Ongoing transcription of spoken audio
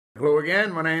Hello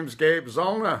again, my name's Gabe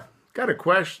Zollner. Got a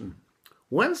question.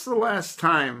 When's the last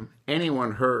time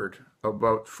anyone heard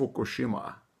about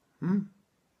Fukushima?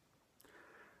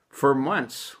 For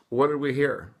months, what did we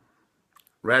hear?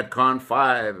 Radcon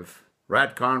 5,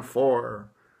 Radcon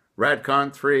 4,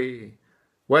 Radcon 3,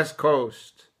 West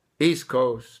Coast, East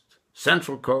Coast,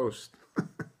 Central Coast.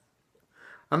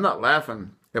 I'm not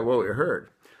laughing at what we heard.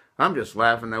 I'm just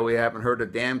laughing that we haven't heard a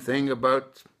damn thing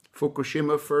about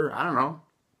Fukushima for, I don't know,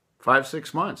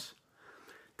 5-6 months.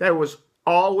 That was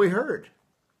all we heard.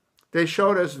 They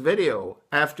showed us video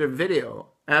after video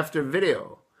after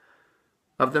video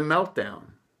of the meltdown.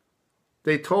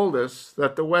 They told us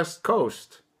that the West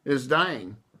Coast is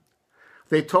dying.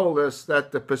 They told us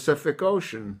that the Pacific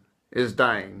Ocean is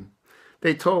dying.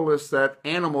 They told us that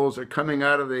animals are coming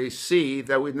out of the sea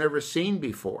that we've never seen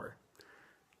before.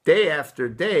 Day after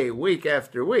day, week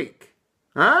after week.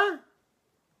 Huh?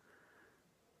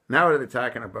 Now what are they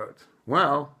talking about?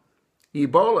 Well,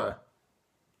 Ebola.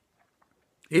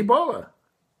 Ebola.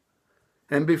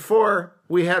 And before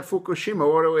we had Fukushima,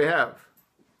 what do we have?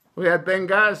 We had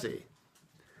Benghazi.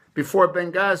 Before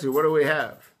Benghazi, what do we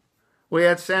have? We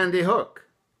had Sandy Hook.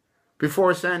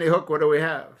 Before Sandy Hook, what do we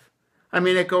have? I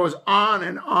mean, it goes on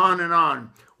and on and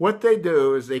on. What they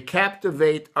do is they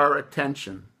captivate our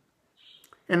attention.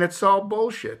 And it's all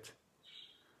bullshit.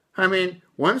 I mean,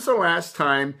 when's the last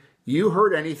time you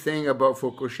heard anything about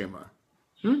Fukushima?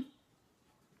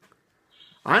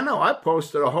 I know I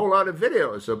posted a whole lot of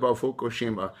videos about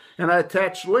Fukushima, and I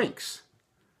attached links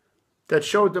that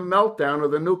showed the meltdown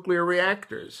of the nuclear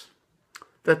reactors,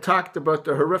 that talked about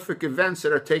the horrific events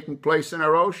that are taking place in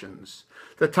our oceans,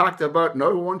 that talked about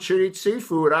no one should eat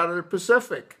seafood out of the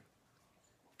Pacific.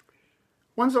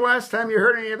 When's the last time you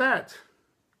heard any of that?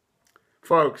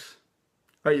 Folks,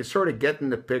 are you sort of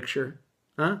getting the picture?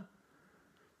 Huh?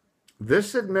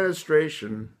 This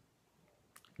administration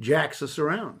jacks us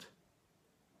around.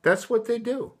 That's what they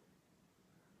do.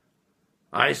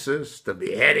 ISIS, the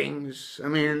beheadings. I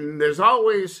mean, there's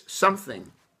always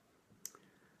something.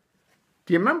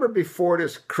 Do you remember before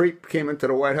this creep came into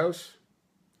the White House?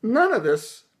 None of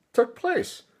this took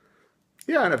place.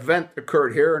 Yeah, an event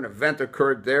occurred here, an event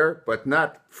occurred there, but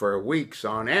not for weeks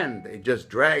on end. They just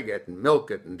drag it and milk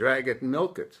it and drag it and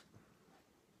milk it.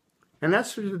 And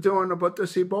that's what they're doing about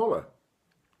this Ebola.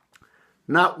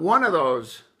 Not one of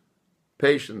those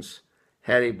patients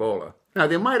had Ebola. Now,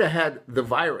 they might have had the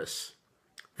virus.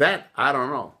 That, I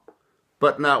don't know.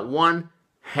 But not one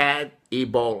had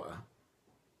Ebola.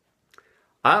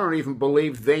 I don't even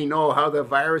believe they know how the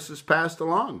virus is passed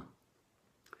along.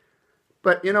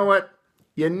 But you know what?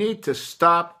 You need to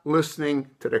stop listening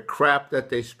to the crap that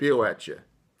they spew at you.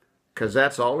 Because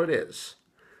that's all it is.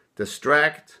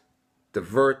 Distract,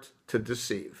 divert, to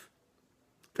deceive.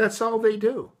 That's all they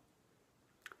do.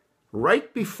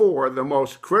 Right before the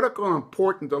most critical and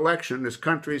important election in this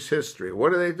country's history,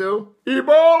 what do?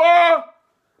 Ebola!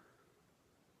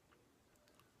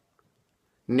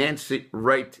 Nancy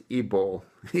Wright Ebola.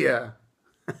 Yeah.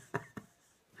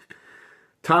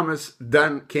 Thomas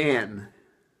Duncan.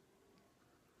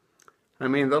 I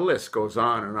mean, the list goes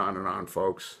on and on and on,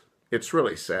 folks. It's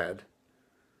really sad.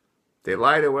 They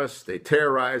lie to us. They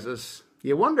terrorize us.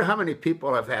 You wonder how many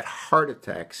people have had heart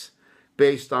attacks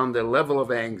based on the level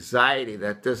of anxiety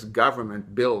that this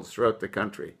government builds throughout the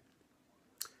country.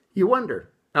 You wonder.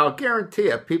 I'll guarantee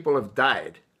you people have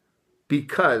died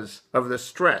because of the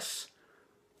stress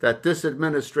that this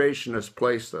administration has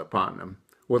placed upon them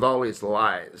with all these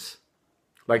lies,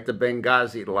 like the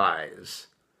Benghazi lies.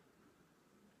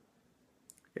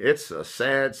 It's a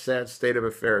sad, sad state of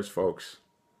affairs, folks.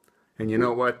 And you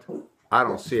know what? I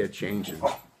don't see it changing.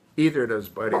 Either does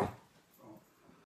Buddy.